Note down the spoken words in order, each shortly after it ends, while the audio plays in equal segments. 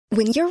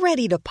When you're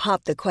ready to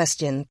pop the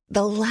question,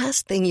 the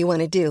last thing you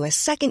want to do is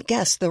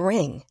second-guess the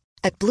ring.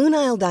 At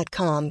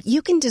BlueNile.com,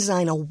 you can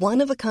design a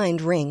one-of-a-kind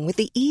ring with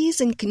the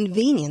ease and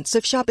convenience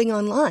of shopping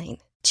online.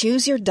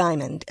 Choose your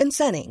diamond and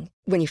setting.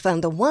 When you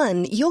find the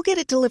one, you'll get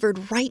it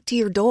delivered right to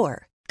your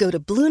door. Go to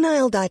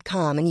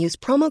BlueNile.com and use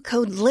promo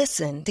code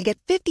LISTEN to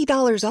get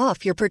 $50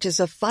 off your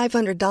purchase of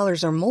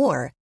 $500 or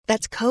more.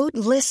 That's code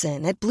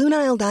LISTEN at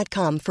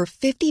BlueNile.com for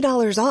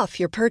 $50 off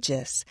your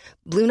purchase.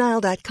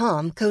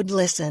 BlueNile.com, code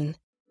LISTEN.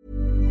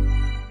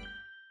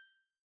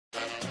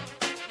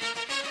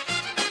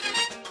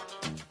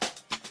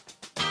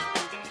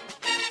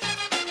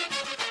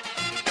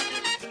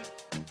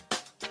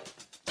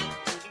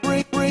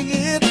 Bring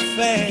it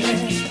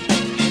fast.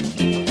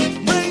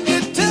 Bring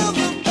it to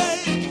the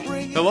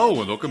bank. Hello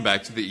and welcome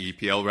back to the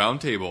EPL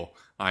Roundtable.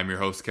 I'm your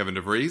host, Kevin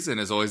DeVries, and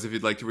as always, if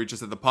you'd like to reach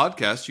us at the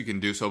podcast, you can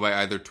do so by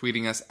either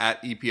tweeting us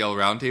at EPL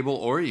Roundtable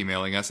or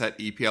emailing us at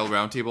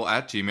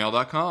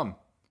eplroundtable@gmail.com.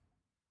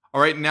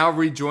 All right, now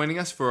rejoining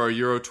us for our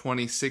Euro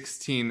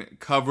 2016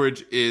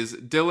 coverage is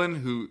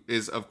Dylan, who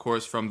is, of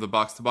course, from the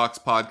Box to Box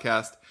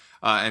podcast,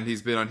 and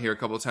he's been on here a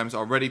couple of times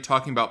already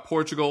talking about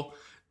Portugal.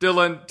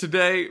 Dylan,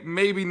 today,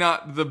 maybe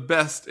not the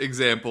best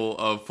example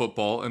of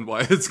football and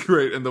why it's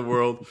great in the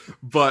world,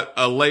 but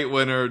a late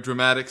winner,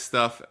 dramatic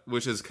stuff,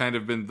 which has kind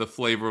of been the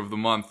flavor of the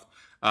month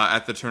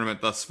at the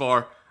tournament thus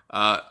far.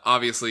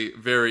 Obviously,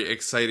 very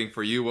exciting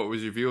for you. What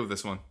was your view of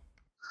this one?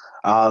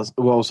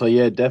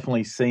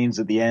 Definitely scenes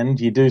at the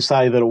end. You do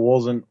say that it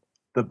wasn't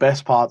the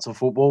best parts of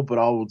football, but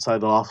I would say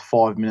the last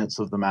 5 minutes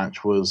of the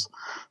match was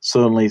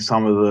certainly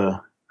some of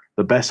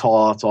the best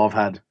highlights I've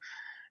had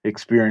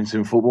experience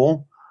in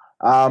football.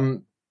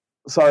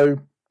 So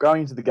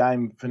going into the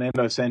game,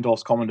 Fernando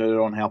Santos commented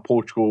on how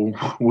Portugal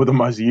were the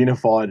most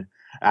unified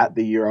at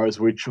the Euros,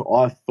 which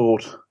I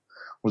thought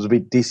was a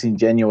bit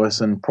disingenuous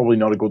and probably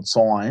not a good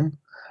sign.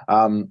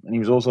 And he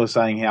was also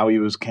saying how he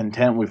was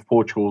content with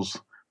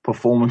Portugal's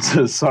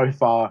performances so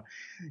far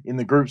in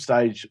the group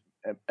stage.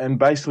 And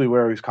basically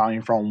where he was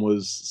coming from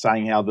was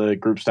saying how the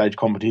group stage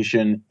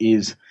competition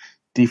is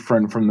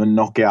different from the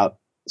knockout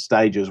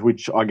stages,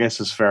 which I guess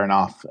is fair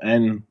enough.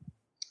 And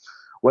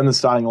when the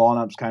starting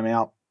lineups came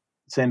out,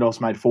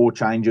 Santos made 4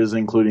 changes,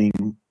 including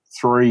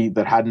 3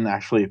 that hadn't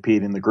actually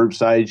appeared in the group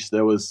stage.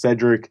 There was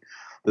Cedric,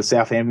 the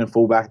Southampton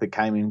fullback that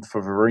came in for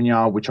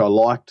Vieirinha, which I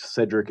liked.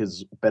 Cedric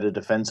is better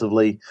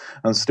defensively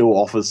and still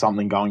offers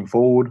something going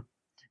forward.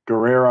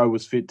 Guerreiro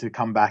was fit to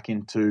come back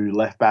into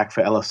left back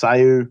for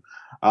Eliseu.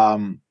 I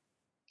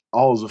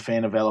was a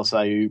fan of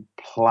Eliseu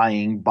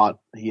playing, but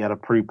he had a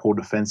pretty poor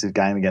defensive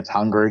game against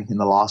Hungary in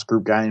the last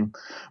group game.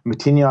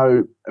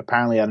 Moutinho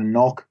apparently had a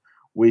knock,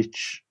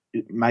 which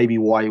may be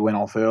why he went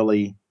off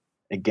early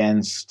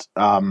against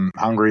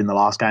Hungary in the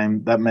last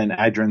game. That meant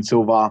Adrian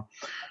Silva,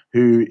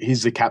 who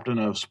he's the captain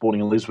of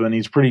Sporting Lisbon.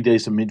 He's a pretty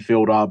decent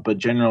midfielder, but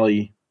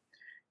generally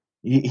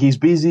he's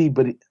busy,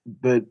 but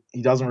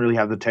he doesn't really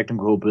have the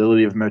technical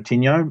ability of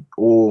Moutinho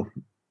or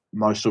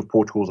most of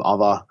Portugal's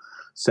other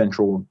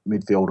central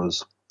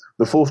midfielders.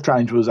 The 4th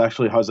change was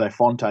actually Jose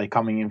Fonte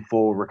coming in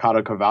for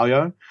Ricardo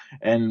Carvalho,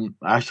 and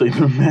I actually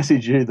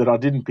messaged you that I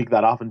didn't pick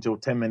that up until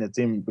 10 minutes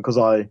in because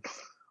I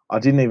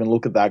didn't even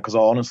look at that because I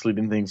honestly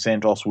didn't think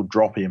Santos would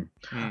drop him.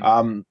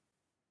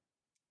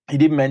 He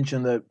did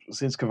mention that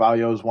since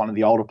Carvalho is one of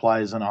the older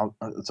players and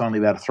it's only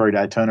about a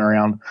 3-day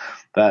turnaround,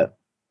 that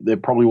there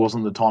probably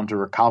wasn't the time to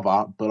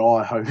recover, but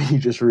I hope he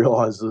just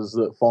realises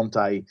that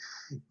Fonte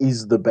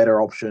is the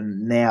better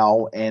option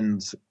now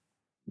and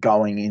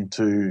going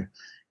into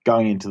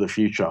the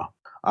future.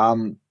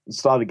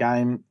 Start of the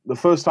game, the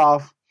first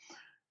half,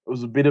 it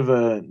was a bit of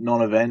a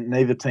non-event.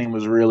 Neither team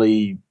was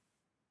really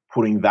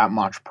putting that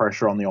much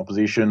pressure on the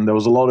opposition. There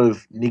was a lot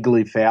of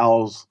niggly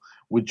fouls,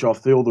 which I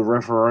feel the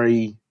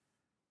referee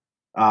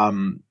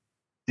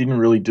didn't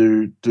really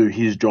do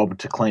his job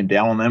to clamp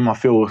down on them. I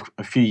feel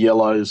a few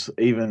yellows,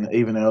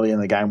 even early in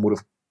the game, would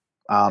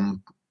have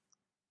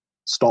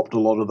stopped a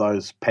lot of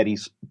those petty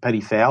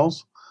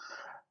fouls.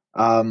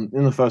 In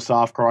the first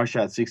half,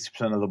 Croatia had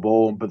 60% of the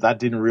ball, but they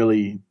didn't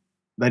really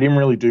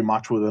do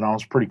much with it. I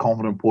was pretty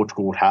confident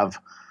Portugal would have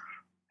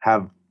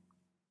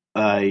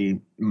a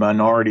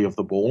minority of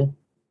the ball.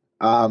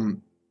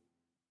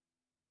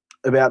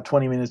 About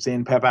 20 minutes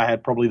in, Pepe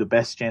had probably the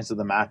best chance of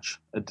the match,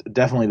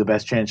 definitely the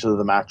best chance of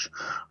the match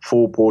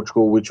for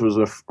Portugal, which was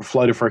a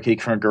floater free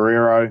kick from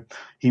Guerreiro.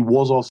 He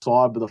was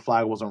offside, but the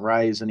flag wasn't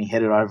raised, and he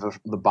headed over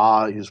the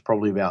bar. He was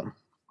probably about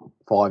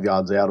 5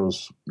 yards out. It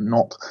was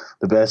not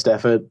the best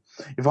effort.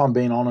 If I'm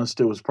being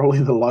honest, it was probably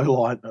the low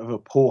light of a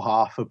poor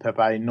half for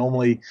Pepe.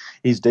 Normally,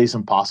 he's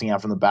decent passing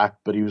out from the back,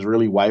 but he was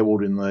really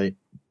wayward and at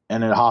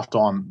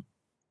halftime,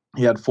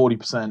 he had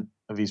 40%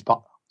 of his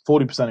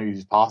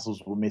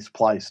passes were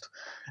misplaced.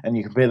 And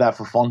you compare that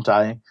for Fonte,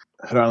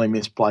 had only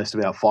misplaced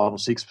about 5 or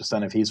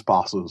 6% of his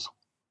passes.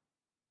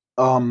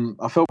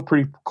 I felt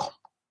pretty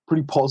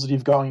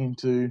positive going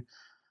into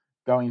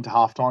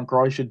halftime.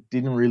 Croatia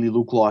didn't really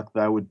look like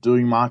they were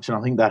doing much, and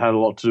I think that had a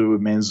lot to do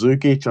with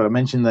Mandzukic. I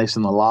mentioned this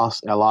in our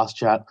last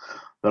chat.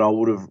 that I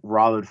would have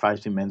rather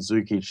faced him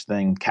Mandzukic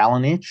than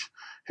Kalinic,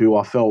 who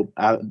I felt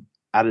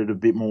added a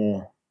bit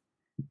more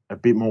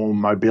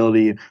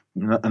mobility,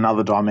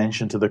 another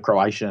dimension to the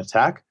Croatian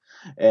attack.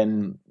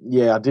 And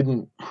yeah, I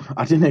didn't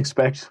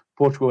expect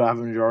Portugal to have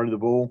a majority of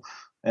the ball.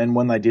 And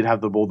when they did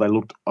have the ball, they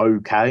looked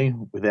okay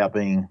without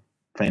being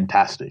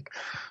fantastic.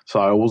 So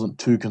I wasn't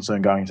too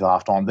concerned going into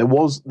halftime. There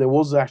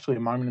was actually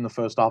a moment in the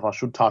first half I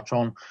should touch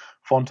on.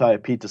 Fonte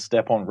appeared to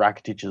step on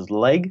Rakitic's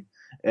leg,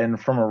 and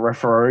from a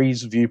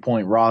referee's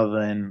viewpoint, rather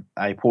than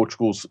a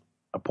Portugal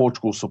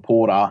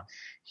supporter,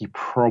 he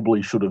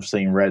probably should have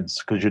seen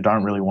reds, because you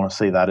don't really want to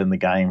see that in the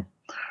game,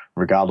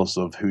 regardless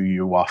of who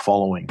you are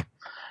following.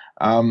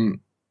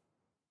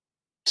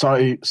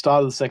 So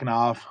start of the second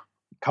half,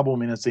 a couple of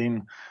minutes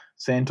in,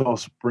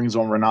 Santos brings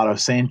on Renato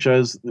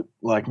Sanchez,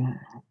 like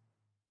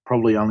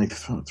probably only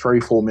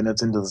 3-4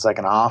 minutes into the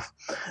second half,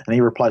 and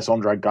he replaced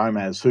Andre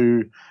Gomez,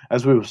 who,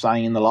 as we were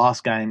saying in the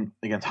last game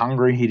against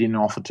Hungary, he didn't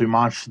offer too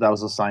much. That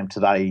was the same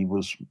today. He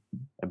was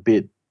a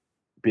bit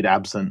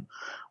absent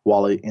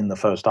while in the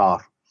first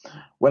half.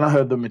 When I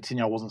heard that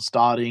Moutinho wasn't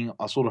starting,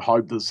 I sort of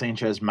hoped that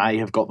Sanchez may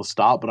have got the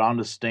start, but I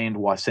understand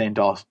why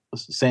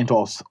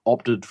Santos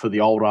opted for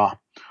the older,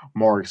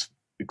 more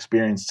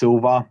experienced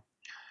Silva.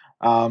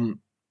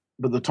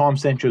 But the time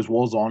Sanchez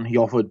was on, he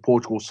offered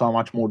Portugal so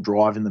much more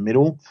drive in the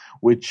middle,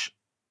 which,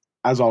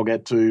 as I'll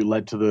get to,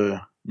 led to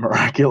the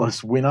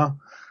miraculous winner.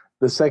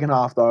 The second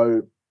half,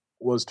 though,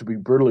 was, to be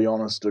brutally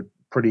honest, a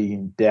pretty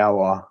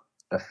dour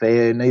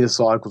affair. Neither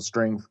side could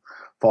string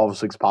 5 or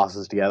 6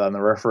 passes together, and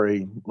the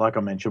referee, like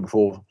I mentioned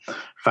before,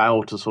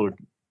 failed to sort of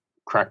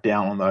crack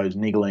down on those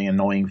niggling,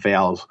 annoying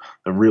fouls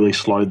that really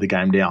slowed the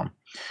game down.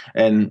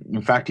 And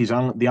in fact,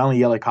 the only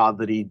yellow card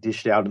that he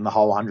dished out in the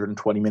whole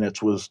 120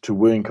 minutes was to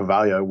William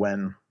Carvalho,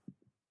 when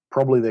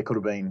probably there could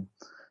have been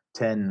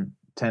 10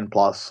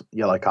 plus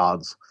yellow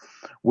cards.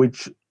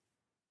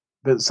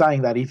 But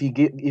saying that, if you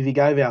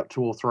gave out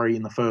 2 or 3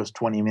 in the first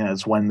 20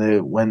 minutes,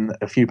 when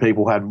a few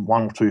people had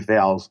 1 or 2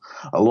 fouls,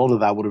 a lot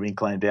of that would have been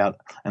cleaned out,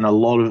 and it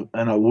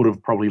would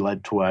have probably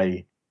led to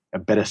a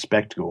better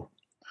spectacle.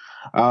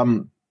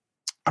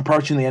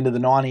 Approaching the end of the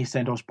 90s,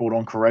 Santos brought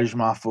on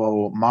Quaresma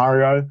for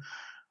Mario,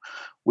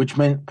 which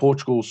meant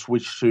Portugal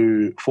switched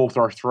to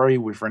 4-3-3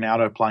 with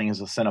Ronaldo playing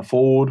as a centre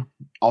forward.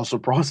 I was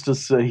surprised to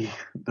see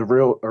a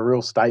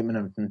real statement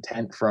of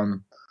intent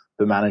from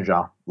the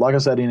manager. Like I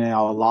said in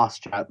our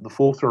last chat, the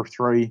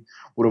 4-3-3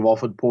 would have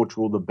offered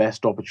Portugal the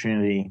best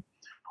opportunity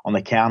on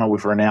the counter,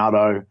 with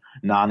Ronaldo,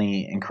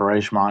 Nani, and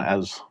Quaresma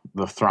as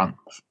the front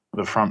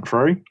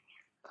three.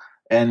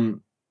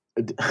 And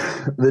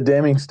the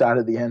damning stat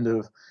at the end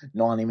of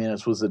 90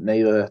 minutes was that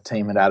neither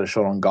team had a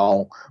shot on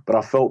goal. But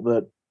I felt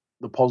that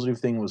the positive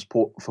thing was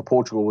for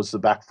Portugal was the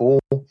back four,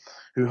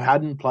 who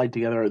hadn't played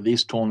together at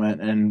this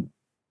tournament, and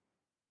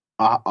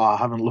I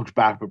haven't looked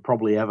back, but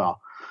probably ever.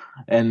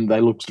 And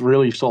they looked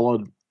really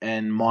solid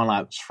and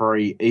mind-lapse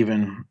free.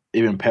 Even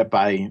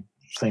Pepe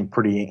seemed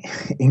pretty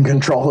in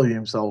control of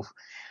himself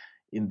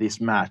in this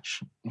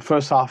match. The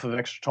first half of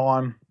extra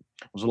time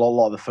was a lot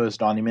like the first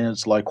 90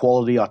 minutes, low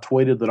quality. I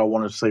tweeted that I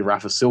wanted to see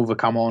Rafa Silva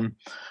come on,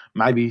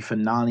 maybe for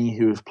Nani,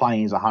 who was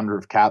playing his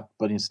 100th cap,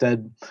 but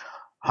instead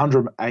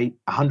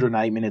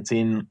 108 minutes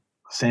in,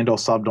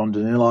 Santos subbed on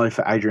Danilo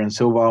for Adrian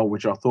Silva,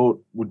 which I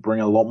thought would bring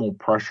a lot more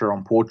pressure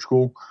on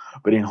Portugal.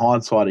 But in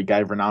hindsight, it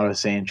gave Renato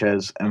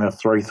Sanchez and the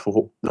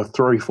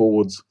three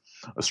forwards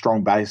a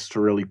strong base to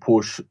really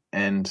push,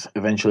 and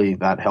eventually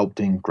that helped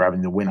in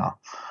grabbing the winner.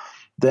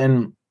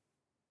 Then,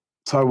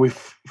 so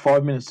with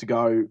 5 minutes to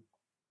go,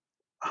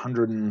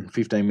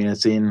 115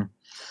 minutes in,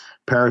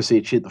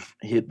 Perisic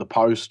hit the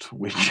post,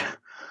 which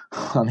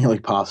I nearly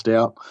passed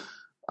out.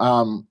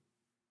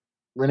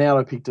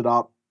 Ronaldo picked it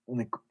up in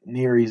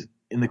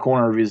the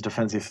corner of his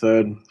defensive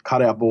third,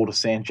 cut out ball to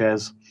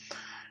Sanchez,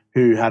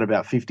 who had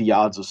about 50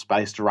 yards of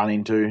space to run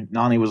into.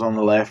 Nani was on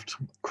the left,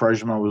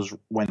 Quaresma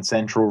went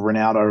central,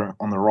 Ronaldo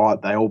on the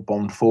right. They all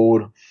bombed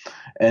forward.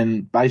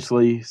 And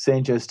basically,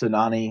 Sanchez to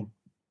Nani,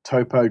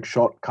 toe poke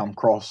shot, come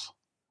cross.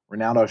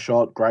 Ronaldo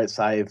shot, great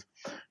save,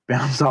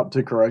 bounced up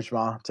to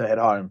Quaresma to head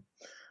home.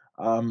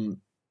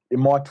 In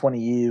my 20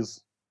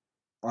 years,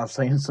 I've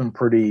seen some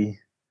pretty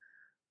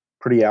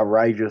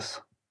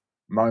outrageous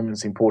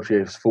moments in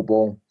Portuguese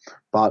football,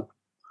 but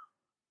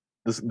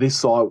this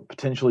side,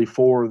 potentially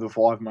 4 of the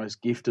 5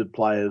 most gifted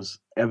players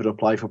ever to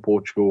play for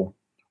Portugal,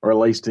 or at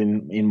least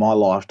in my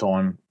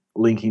lifetime,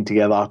 linking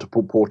together to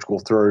put Portugal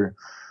through.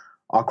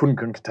 I couldn't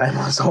contain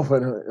myself,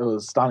 and it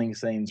was stunning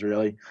scenes,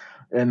 really,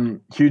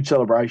 and huge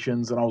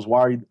celebrations. And I was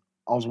worried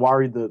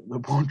that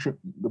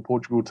the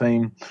Portugal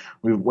team,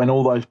 when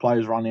all those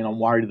players run in, I'm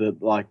worried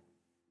that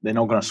they're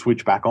not going to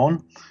switch back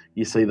on.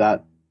 You see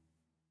that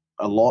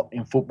a lot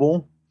in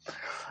football,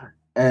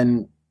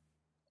 and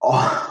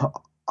I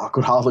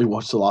could hardly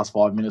watch the last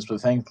 5 minutes,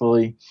 but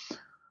thankfully,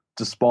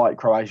 despite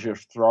Croatia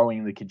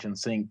throwing the kitchen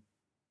sink,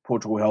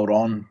 Portugal held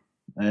on,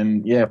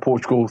 and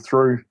Portugal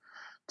through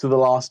to the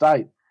last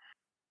 8.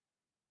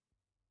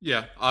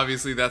 Yeah,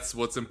 obviously that's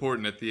what's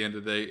important at the end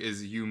of the day,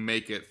 is you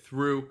make it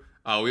through.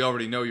 We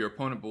already know your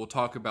opponent, but we'll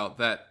talk about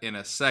that in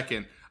a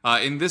second.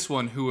 In this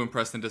one, who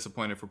impressed and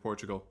disappointed for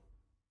Portugal?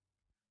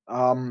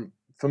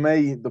 For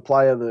me, the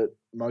player that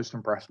most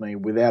impressed me,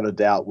 without a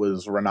doubt,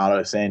 was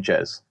Renato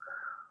Sanchez.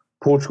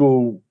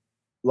 Portugal,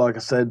 like I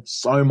said,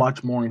 so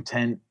much more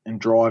intent and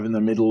drive in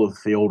the middle of the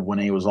field when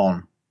he was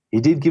on. He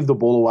did give the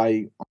ball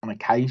away on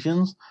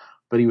occasions,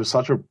 but he was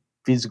such a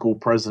physical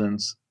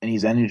presence, and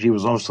his energy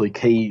was obviously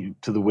key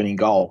to the winning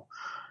goal.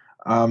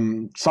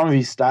 Some of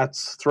his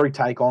stats: 3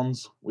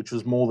 take-ons, which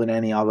was more than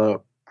any other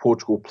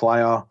Portugal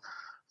player.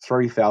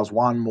 3 fouls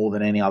won, more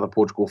than any other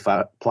Portugal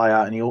player,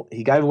 and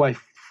he gave away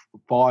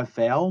 5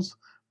 fouls,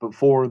 but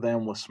 4 of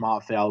them were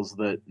smart fouls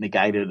that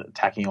negated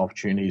attacking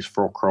opportunities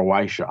for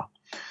Croatia.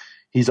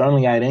 He's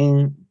only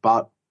 18,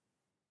 but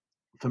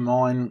for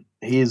mine,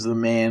 he is the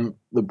man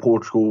that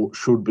Portugal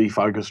should be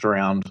focused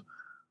around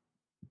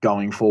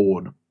going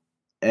forward.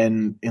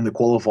 And in the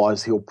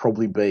qualifiers, he'll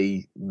probably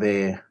be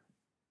there.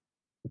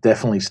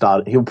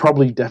 He'll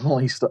probably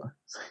definitely start.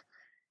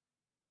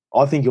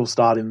 I think he'll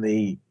start in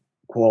the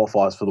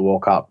qualifiers for the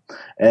World Cup.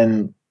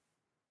 And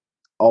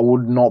I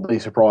would not be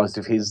surprised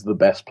if he's the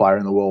best player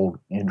in the world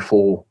in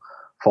 4,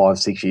 5,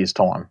 6 years'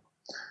 time.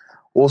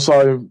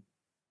 Also,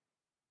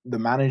 the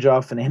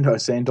manager, Fernando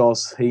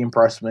Santos, he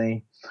impressed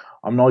me.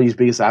 I'm not his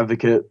biggest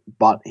advocate,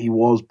 but he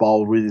was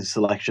bold with his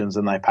selections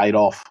and they paid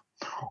off.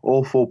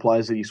 All 4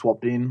 players that he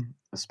swapped in,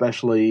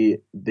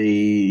 especially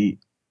the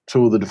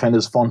 2 of the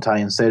defenders, Fonte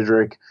and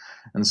Cedric,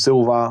 and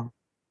Silva,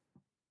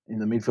 in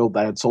the midfield,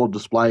 they had solid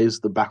displays.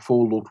 The back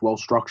 4 looked well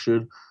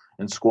structured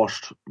and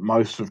squashed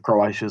most of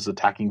Croatia's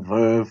attacking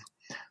verve.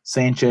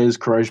 Sanchez,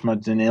 Quaresma,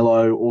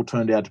 Danilo all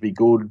turned out to be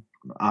good,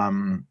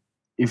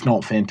 if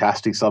not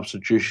fantastic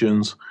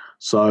substitutions.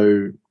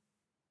 So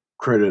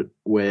credit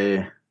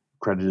where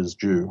credit is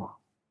due.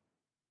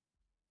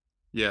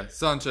 Yeah,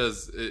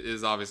 Sanchez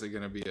is obviously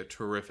going to be a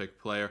terrific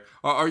player.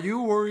 Are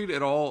you worried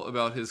at all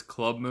about his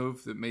club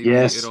move that maybe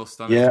it'll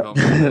stun his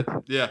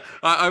development? Yeah,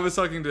 I was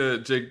talking to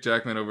Jake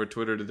Jackman over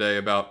Twitter today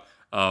about,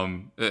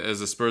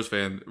 as a Spurs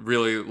fan,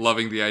 really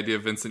loving the idea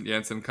of Vincent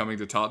Janssen coming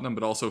to Tottenham,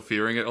 but also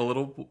fearing it a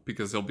little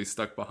because he'll be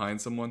stuck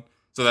behind someone.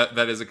 So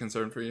that is a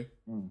concern for you?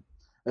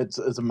 It's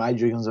a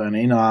major concern.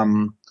 In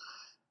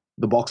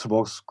the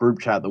box-to-box group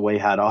chat that we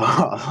had,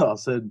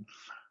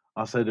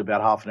 I said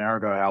about half an hour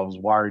ago how I was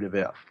worried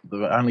about.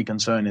 The only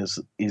concern is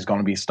he's going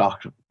to be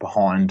stuck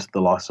behind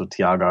the likes of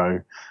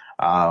Thiago,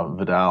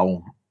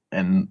 Vidal,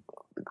 and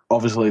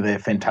obviously they're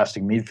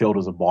fantastic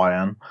midfielders of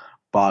Bayern,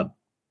 but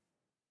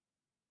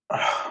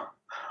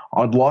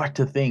I'd like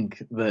to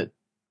think that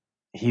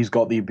he's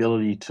got the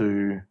ability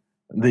to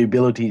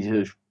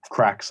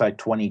crack, say,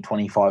 20,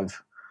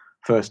 25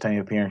 first-team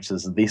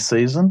appearances this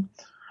season.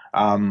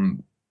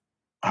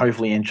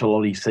 Hopefully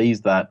Ancelotti sees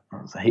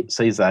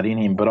that in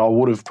him, but I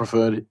would have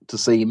preferred to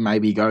see him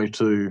maybe go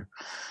to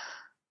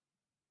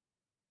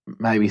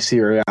maybe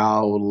Serie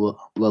A or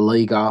La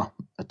Liga,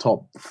 a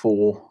top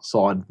 4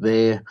 side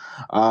there.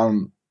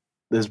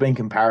 There's been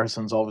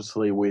comparisons,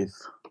 obviously, with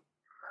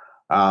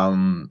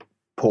Paul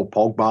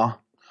Pogba.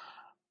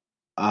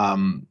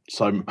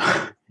 So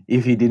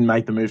if he didn't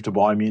make the move to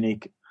Bayern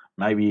Munich,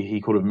 maybe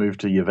he could have moved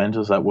to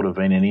Juventus. That would have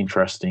been an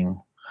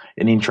interesting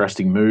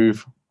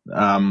move.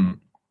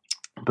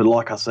 But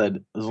like I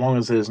said, as long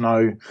as there's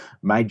no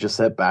major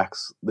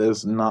setbacks,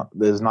 there's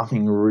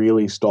nothing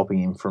really stopping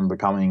him from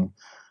becoming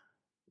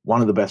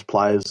one of the best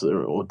players,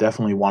 or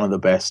definitely one of the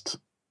best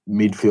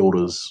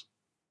midfielders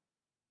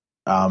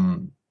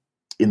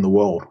in the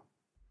world.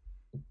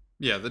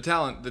 Yeah, the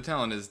talent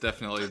is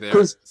definitely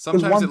there.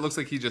 Sometimes it looks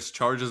like he just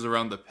charges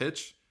around the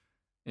pitch.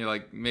 You're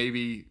like,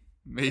 maybe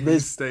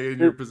stay in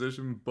your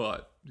position,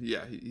 but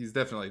yeah, he's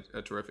definitely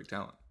a terrific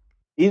talent.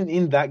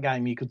 In that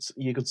game, you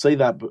could see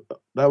that, but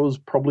that was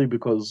probably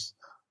because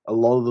a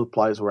lot of the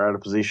players were out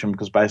of position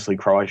because basically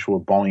Croatia were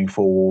bombing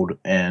forward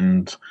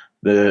and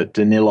the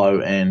Danilo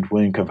and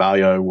William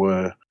Carvalho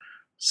were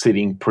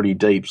sitting pretty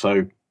deep.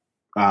 So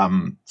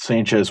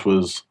Sanchez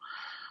was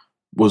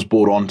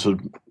brought on to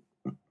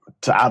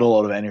add a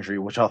lot of energy,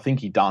 which I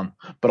think he done.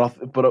 But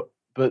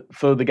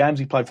for the games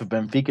he played for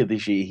Benfica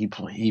this year,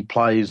 he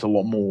plays a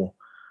lot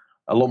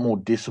more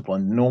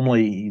disciplined.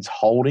 Normally he's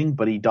holding,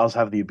 but he does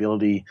have the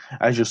ability,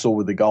 as you saw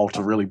with the goal,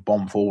 to really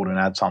bomb forward and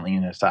add something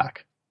in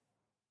attack.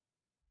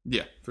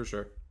 Yeah, for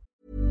sure.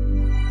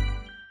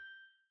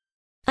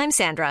 I'm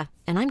Sandra,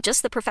 and I'm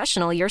just the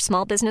professional your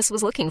small business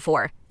was looking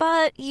for.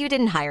 But you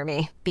didn't hire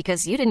me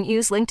because you didn't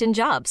use LinkedIn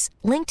Jobs.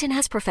 LinkedIn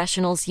has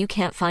professionals you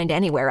can't find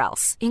anywhere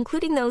else,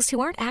 including those who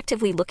aren't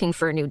actively looking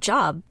for a new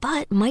job,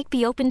 but might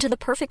be open to the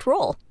perfect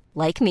role,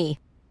 like me.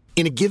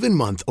 In a given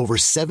month, over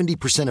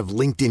 70% of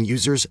LinkedIn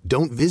users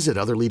don't visit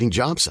other leading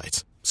job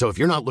sites. So if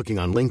you're not looking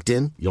on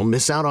LinkedIn, you'll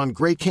miss out on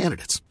great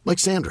candidates like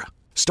Sandra.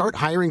 Start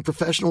hiring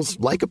professionals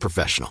like a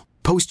professional.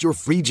 Post your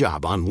free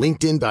job on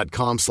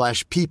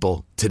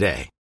linkedin.com/people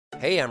today.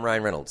 Hey, I'm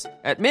Ryan Reynolds.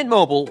 At Mint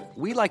Mobile,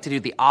 we like to do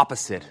the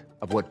opposite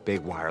of what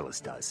Big Wireless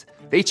does.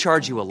 They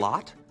charge you a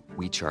lot.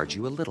 we charge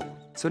you a little.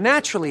 So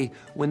naturally,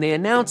 when they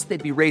announced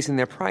they'd be raising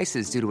their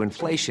prices due to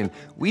inflation,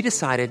 we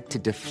decided to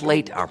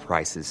deflate our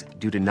prices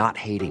due to not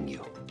hating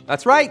you.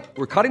 That's right.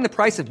 We're cutting the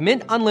price of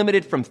Mint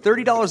Unlimited from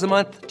 $30 a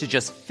month to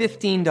just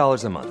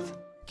 $15 a month.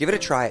 Give it a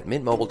try at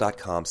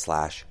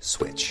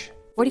mintmobile.com/switch.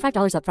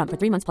 $45 up front for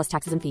 3 months plus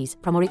taxes and fees.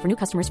 Promo rate for new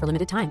customers for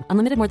limited time.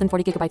 Unlimited more than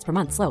 40 gigabytes per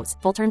month. Slows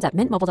full terms at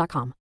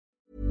mintmobile.com.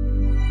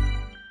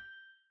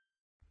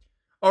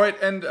 All right,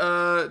 and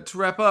to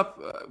wrap up,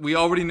 we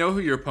already know who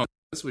your opponent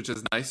is, which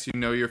is nice. You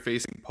know you're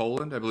facing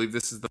Poland. I believe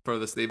this is the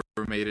furthest they've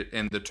ever made it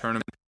in the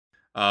tournament.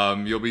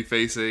 You'll be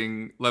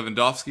facing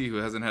Lewandowski, who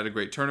hasn't had a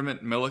great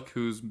tournament. Milik,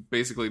 who's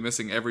basically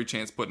missing every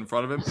chance put in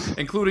front of him,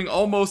 including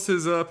almost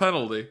his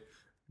penalty.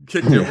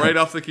 Kicked it right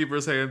off the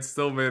keeper's hands,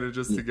 still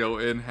manages to go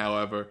in,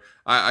 however.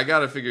 I got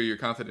to figure you're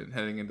confident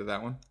heading into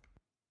that one.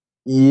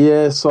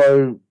 Yeah,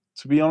 so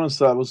to be honest,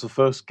 that was the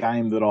first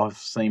game that I've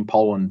seen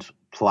Poland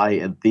play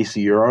at this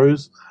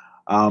Euros.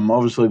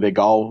 Obviously, their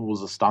goal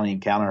was a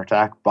stunning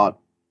counter-attack, but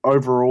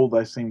overall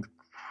they seemed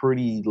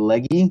pretty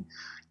leggy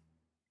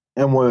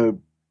and were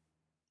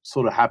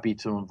sort of happy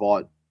to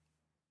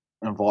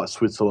invite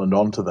Switzerland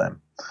onto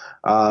them.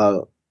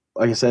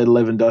 Like I said,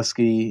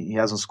 Lewandowski, he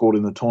hasn't scored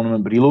in the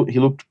tournament, but he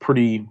looked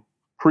pretty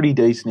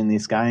decent in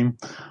this game.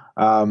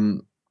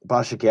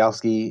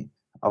 Błaszczykowski,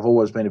 I've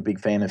always been a big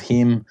fan of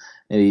him,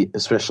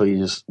 especially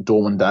his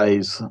Dortmund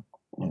days.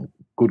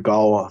 Good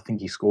goal. I think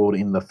he scored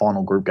in the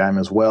final group game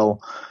as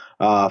well.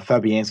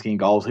 Fabianski in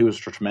goals, he was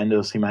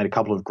tremendous. He made a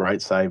couple of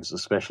great saves,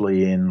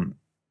 especially in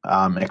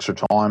extra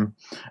time,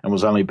 and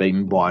was only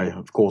beaten by,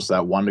 of course,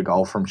 that wonder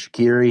goal from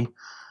Shaqiri.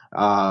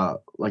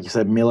 Like you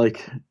said,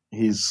 Milik,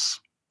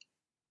 he's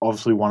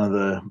obviously one of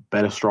the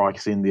better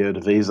strikers in the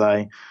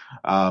Eredivisie.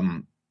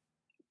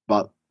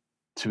 But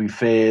to be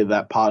fair,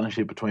 that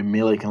partnership between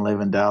Milik and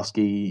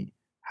Lewandowski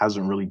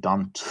hasn't really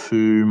done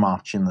too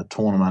much in the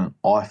tournament,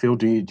 I feel.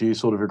 Do you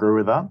sort of agree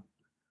with that?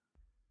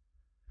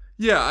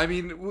 Yeah, I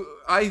mean,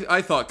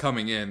 I thought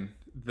coming in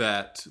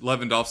that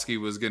Lewandowski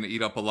was going to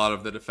eat up a lot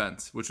of the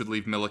defense, which would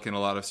leave Milik in a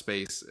lot of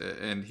space.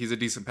 And he's a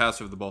decent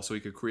passer of the ball, so he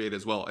could create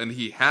as well. And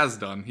he has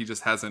done. He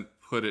just hasn't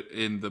put it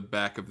in the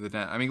back of the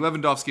net. I mean,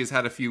 Lewandowski has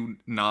had a few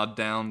nod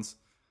downs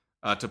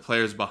to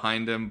players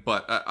behind him,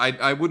 but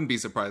I wouldn't be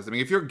surprised. I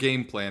mean, if you're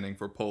game planning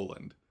for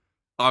Poland,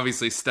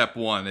 obviously step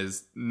one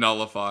is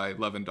nullify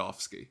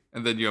Lewandowski,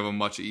 and then you have a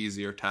much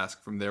easier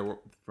task from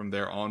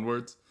there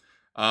onwards.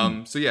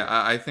 So yeah,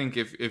 I think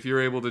if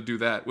you're able to do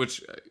that,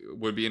 which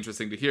would be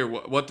interesting to hear,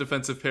 what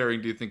defensive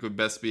pairing do you think would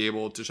best be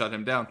able to shut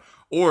him down?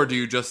 Or do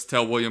you just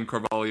tell William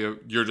Carvalho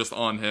you're just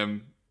on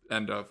him,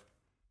 end of?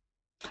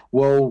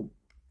 Well,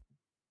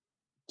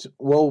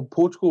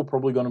 Portugal are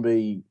probably going to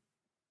be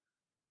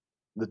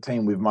the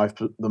team with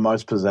the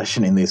most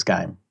possession in this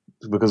game,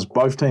 because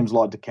both teams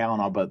like to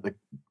counter, but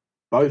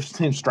both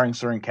teams'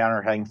 strengths are in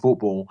counter-attacking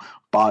football,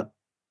 but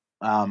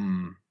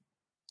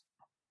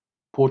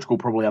Portugal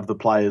probably have the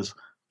players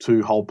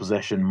to hold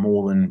possession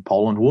more than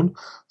Poland would.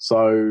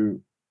 So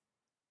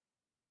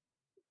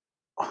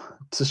I'd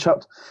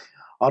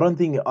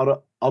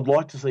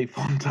like to see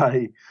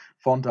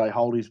Fonte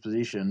hold his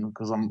position,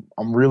 because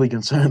I'm really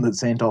concerned that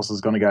Santos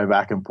is going to go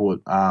back and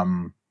put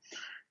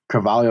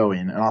Carvalho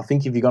in. And I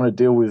think if you're going to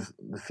deal with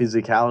the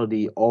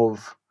physicality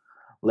of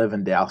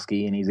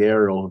Lewandowski and his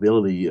aerial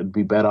ability, it'd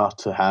be better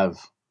to have,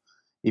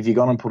 if you're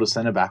going to put a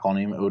centre-back on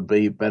him, it would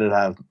be better to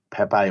have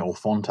Pepe or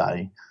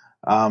Fonte.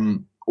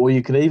 Or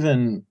you could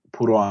even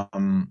put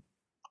on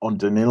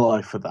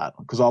Danilo for that,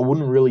 because I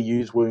wouldn't really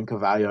use William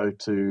Carvalho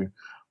to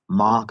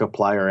mark a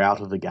player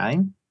out of the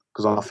game,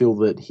 because I feel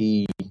that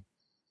he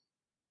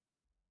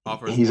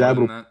offers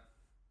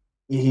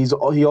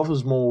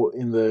more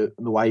in the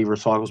way he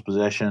recycles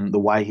possession, the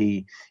way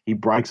he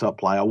breaks up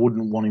play. I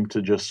wouldn't want him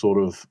to just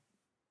sort of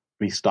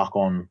be stuck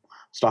on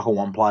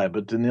one player.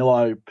 But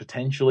Danilo,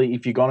 potentially,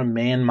 if you're going to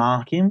man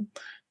mark him,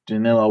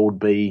 Danilo would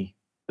be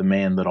the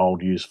man that I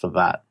would use for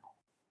that.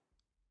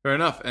 Fair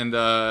enough. And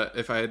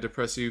if I had to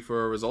press you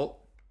for a result?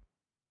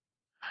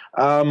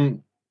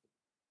 Well,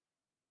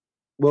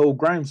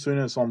 Graham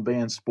Souness on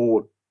BN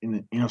Sport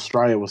in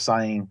Australia was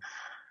saying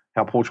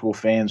how Portugal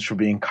fans should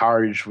be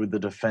encouraged with the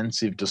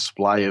defensive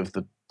display of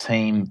the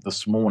team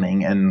this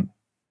morning. And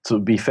to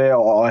be fair,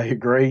 I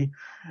agree.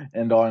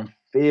 And I'm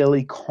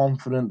fairly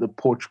confident that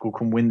Portugal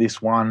can win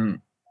this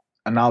one,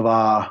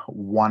 another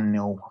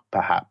 1-0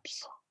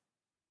 perhaps.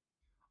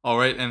 All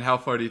right. And how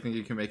far do you think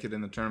you can make it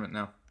in the tournament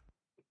now?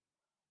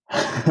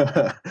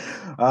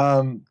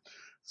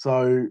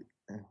 So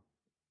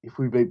if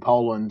we beat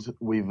Poland,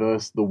 we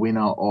verse the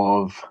winner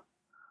of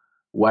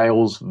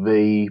Wales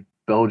v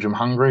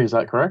Belgium-Hungary. Is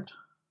that correct?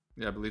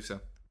 Yeah, I believe so.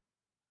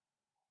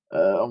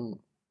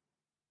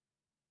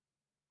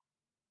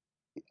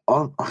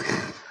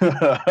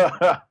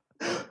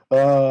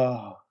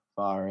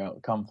 Far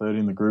out. Come third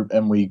in the group,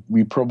 and we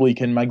probably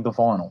can make the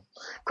final.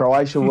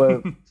 Croatia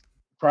were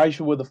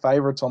the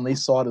favourites on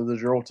this side of the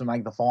draw to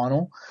make the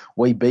final.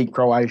 We beat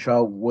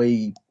Croatia.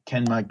 We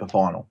can make the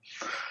final.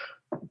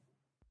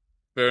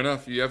 Fair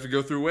enough. You have to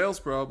go through Wales,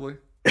 probably.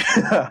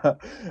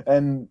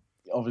 And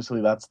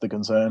obviously that's the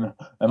concern.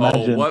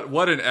 Imagine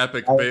what an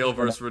epic Bale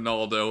versus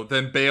Ronaldo.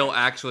 Then Bale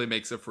actually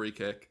makes a free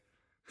kick.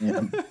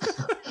 Yeah.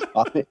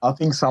 I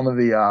think some of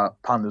the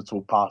pundits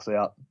will pass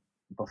out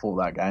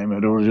before that game.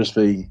 It will just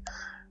be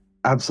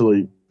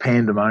absolute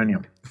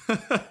pandemonium.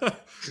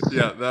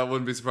 Yeah, that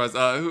wouldn't be surprised.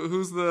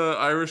 Who's the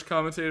Irish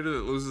commentator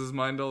that loses his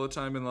mind all the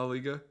time in La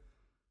Liga?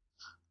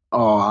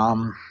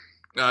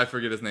 I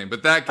forget his name,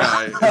 but that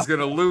guy is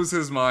going to lose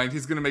his mind.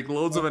 He's going to make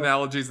loads of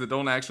analogies that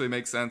don't actually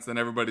make sense, and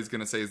everybody's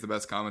going to say he's the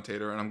best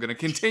commentator, and I'm going to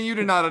continue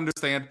to not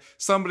understand.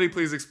 Somebody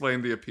please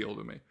explain the appeal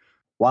to me.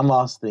 One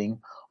last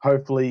thing.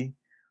 Hopefully,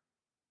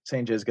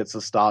 Sanchez gets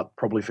a start,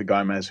 probably for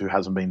Gomez, who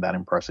hasn't been that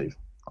impressive.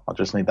 I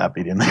just need that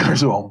bit in there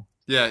as well.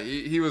 Yeah,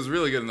 he was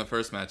really good in the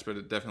first match, but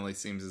it definitely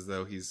seems as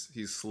though he's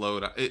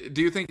slowed.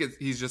 Do you think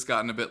he's just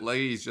gotten a bit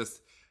late? He's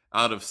just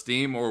out of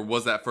steam, or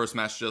was that first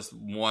match just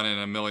 1 in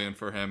a million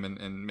for him,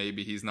 and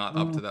maybe he's not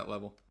up to that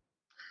level?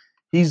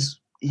 He's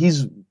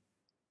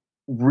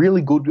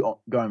really good,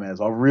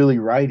 Gomez. I really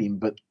rate him,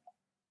 but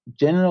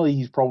generally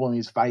his problem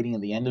is fading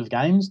at the end of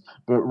games.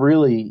 But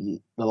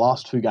really, the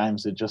last 2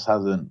 games, it just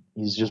hasn't.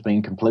 He's just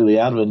been completely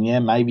out of it. And yeah,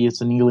 maybe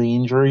it's a nearly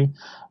injury.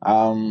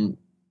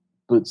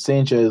 But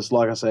Sanchez,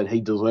 like I said,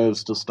 he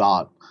deserves to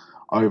start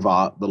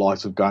over the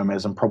likes of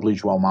Gomez and probably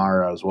Joao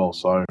Mario as well.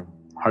 So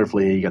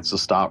hopefully he gets to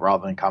start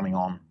rather than coming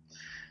on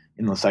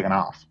in the second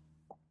half.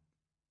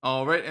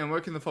 All right, and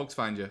where can the folks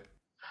find you?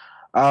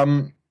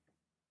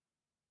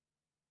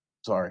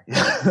 Sorry. You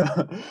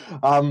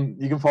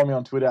can find me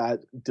on Twitter at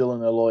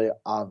Dylan Eloy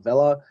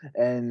Arvella,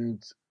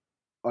 and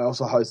I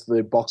also host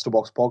the Box to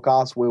Box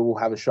podcast, where we'll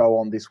have a show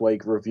on this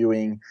week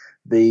reviewing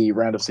the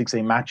round of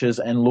 16 matches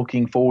and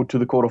looking forward to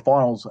the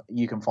quarterfinals.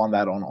 You can find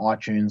that on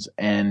iTunes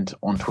and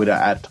on Twitter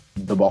at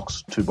the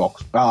Box to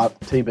Box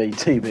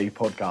TBTB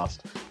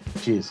podcast.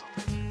 Cheers.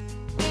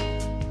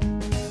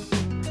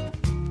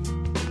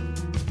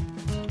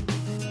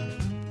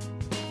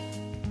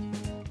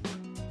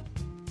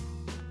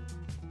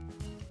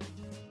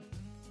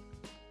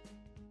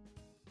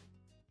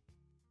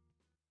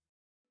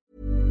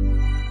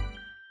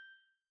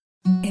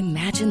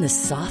 Imagine the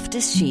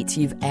softest sheets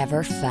you've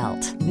ever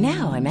felt.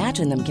 Now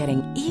imagine them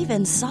getting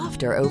even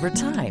softer over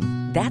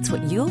time. That's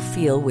what you'll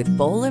feel with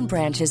Boll &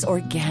 Branch's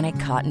organic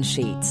cotton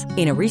sheets.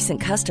 In a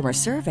recent customer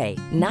survey,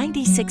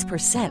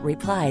 96%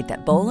 replied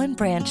that Boll &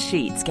 Branch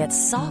sheets get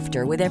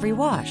softer with every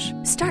wash.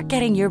 Start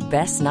getting your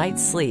best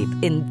night's sleep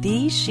in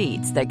these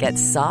sheets that get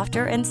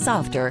softer and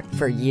softer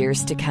for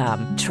years to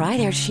come. Try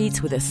their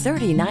sheets with a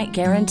 30-night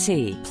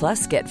guarantee.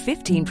 Plus, get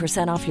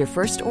 15% off your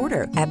first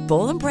order at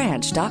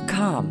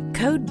bollandbranch.com.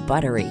 Code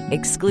BUTTERY.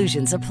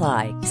 Exclusions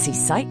apply. See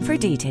site for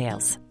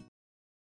details.